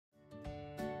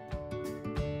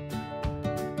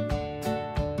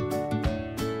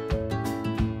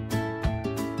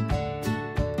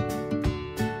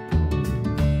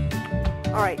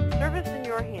All right, service in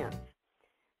your hands.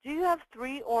 Do you have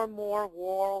 3 or more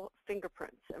whorl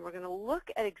fingerprints? And we're going to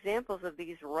look at examples of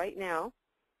these right now.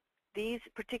 These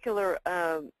particular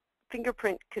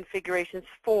fingerprint configurations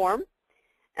form,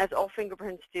 as all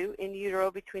fingerprints do, in utero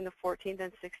between the 14th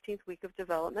and 16th week of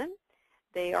development.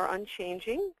 They are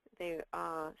unchanging. They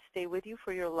stay with you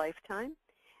for your lifetime.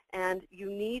 And you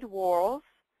need whorls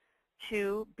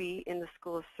to be in the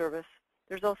School of Service.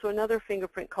 There's also another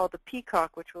fingerprint called the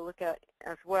peacock, which we'll look at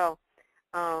as well,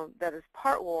 that is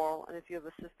part whorl. And if you have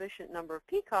a sufficient number of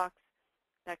peacocks,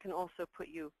 that can also put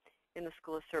you in the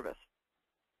School of Service.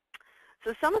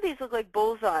 So some of these look like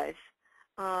bullseyes,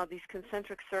 these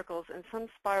concentric circles, and some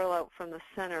spiral out from the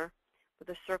center with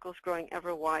the circles growing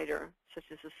ever wider, such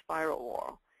as a spiral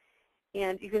whorl.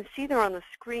 And you can see there on the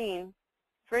screen,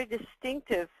 very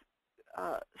distinctive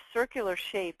circular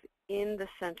shape in the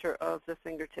center of the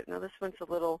fingertip. Now this one's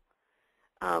a little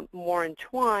more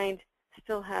entwined,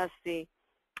 still has the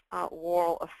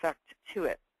whorl effect to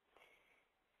it.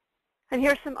 And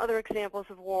here's some other examples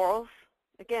of whorls.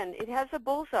 Again, it has a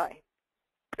bullseye.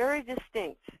 Very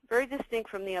distinct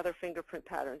from the other fingerprint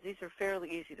patterns. These are fairly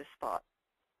easy to spot.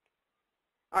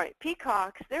 All right,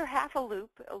 peacocks, they're half a loop.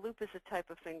 A loop is a type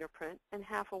of fingerprint, and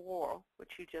half a whorl,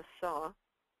 which you just saw.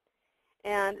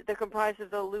 And they're comprised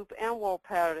of the loop and whorl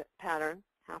pattern,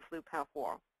 half loop, half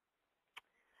whorl.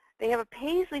 They have a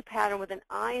paisley pattern with an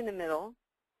eye in the middle,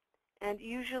 and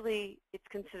usually it's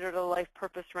considered a life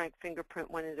purpose rank fingerprint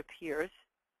when it appears.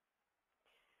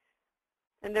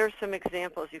 And there's some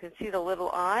examples. You can see the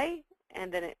little eye,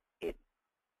 and then it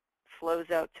flows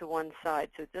out to one side,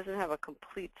 so it doesn't have a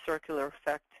complete circular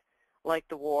effect like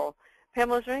the whorl.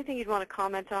 Pamela, is there anything you'd want to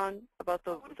comment on about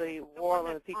the whorl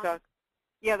and the peacock?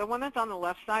 Yeah, the one that's on the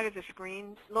left side of the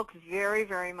screen looks very,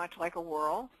 very much like a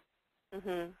whorl.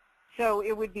 Mm-hmm. So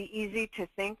it would be easy to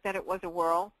think that it was a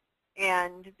whorl,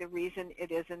 and the reason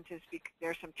it isn't is because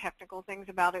there's some technical things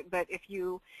about it, but if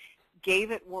you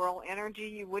gave it whorl energy,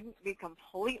 you wouldn't be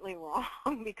completely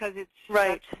wrong because it's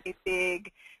right. Such a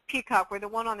big peacock, where the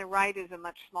one on the right is a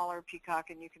much smaller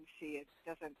peacock, and you can see it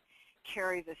doesn't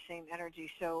carry the same energy.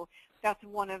 So that's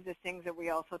one of the things that we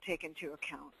also take into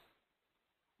account.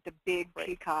 The big right.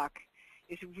 peacock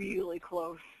is really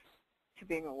close to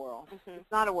being a whorl. Mm-hmm.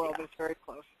 It's not a whorl, yeah. but it's very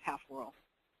close, half whorl.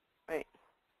 Right.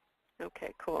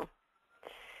 Okay, cool.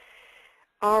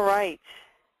 All right.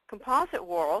 Composite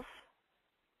whorls.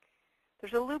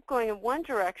 There's a loop going in one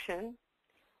direction,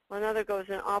 while another goes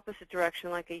in opposite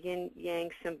direction, like a yin-yang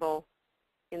symbol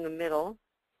in the middle.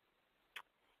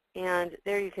 And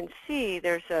there you can see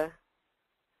there's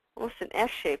almost an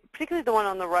S shape, particularly the one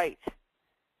on the right,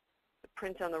 the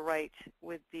print on the right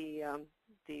with the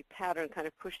pattern kind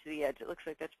of pushed to the edge. It looks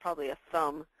like that's probably a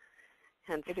thumb,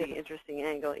 hence the interesting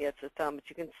angle. Yeah, it's a thumb. But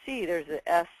you can see there's an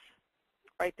S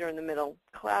right there in the middle.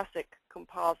 Classic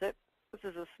composite.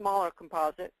 This is a smaller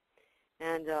composite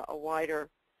and a wider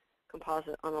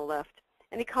composite on the left.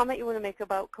 Any comment you want to make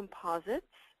about composites?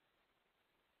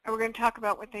 Are we going to talk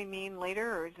about what they mean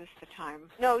later, or is this the time?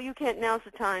 No, you can't. Now's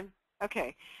the time.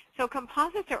 Okay. So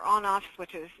composites are on-off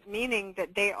switches, meaning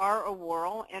that they are a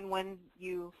whorl, and when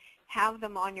you have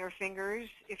them on your fingers,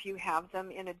 if you have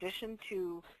them in addition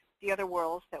to the other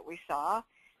whorls that we saw,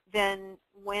 then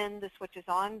when the switch is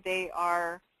on, they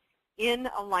are in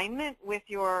alignment with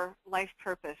your life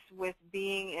purpose, with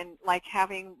being in, like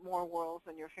having more whorls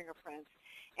on your fingerprints.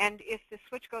 And if the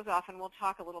switch goes off, and we'll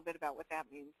talk a little bit about what that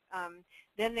means,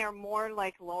 then they're more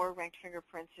like lower ranked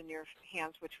fingerprints in your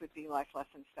hands, which would be life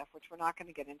lesson stuff, which we're not going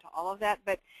to get into all of that.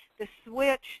 But the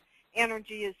switch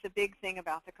energy is the big thing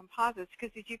about the composites,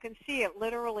 because as you can see, it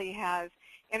literally has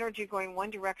energy going one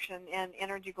direction and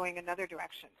energy going another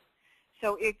direction.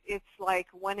 So it's like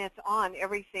when it's on,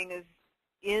 everything is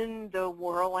in the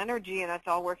whorl energy, and it's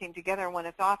all working together. And when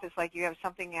it's off, it's like you have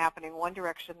something happening one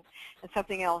direction and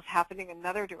something else happening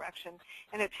another direction,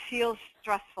 and it feels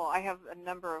stressful. I have a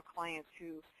number of clients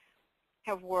who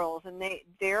have whorls, and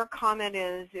their comment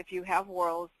is, if you have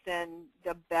whorls, then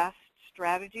the best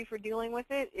strategy for dealing with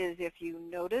it is, if you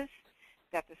notice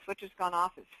that the switch has gone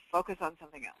off, is focus on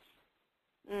something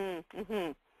else.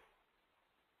 Mm-hmm.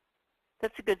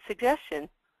 That's a good suggestion.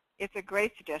 It's a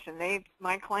great suggestion.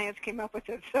 My clients came up with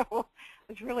it, so I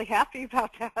was really happy about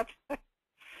that.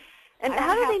 And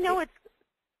how do they know it's?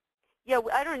 Yeah,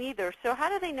 I don't either. So how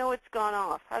do they know it's gone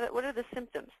off? What are the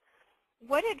symptoms?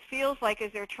 What it feels like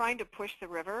is they're trying to push the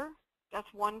river.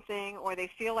 That's one thing. Or they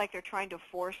feel like they're trying to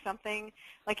force something,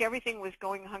 like everything was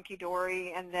going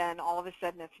hunky-dory, and then all of a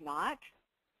sudden it's not.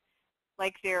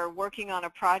 Like they're working on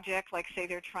a project, like say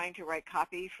they're trying to write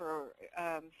copy for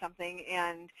something,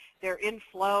 and they're in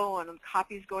flow and the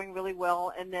copy's going really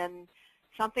well, and then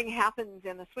something happens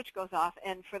and the switch goes off,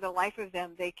 and for the life of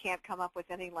them, they can't come up with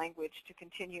any language to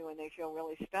continue, and they feel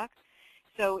really stuck.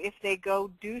 So if they go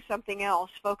do something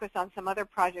else, focus on some other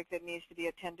project that needs to be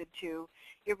attended to,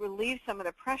 it relieves some of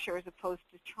the pressure as opposed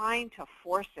to trying to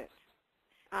force it.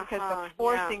 Because the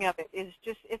forcing of it is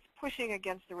just, it's pushing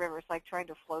against the river. It's like trying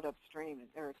to float upstream.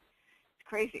 It's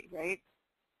crazy, right?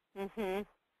 Mhm.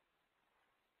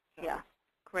 So. Yeah.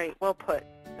 Great. Well put.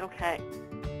 Okay.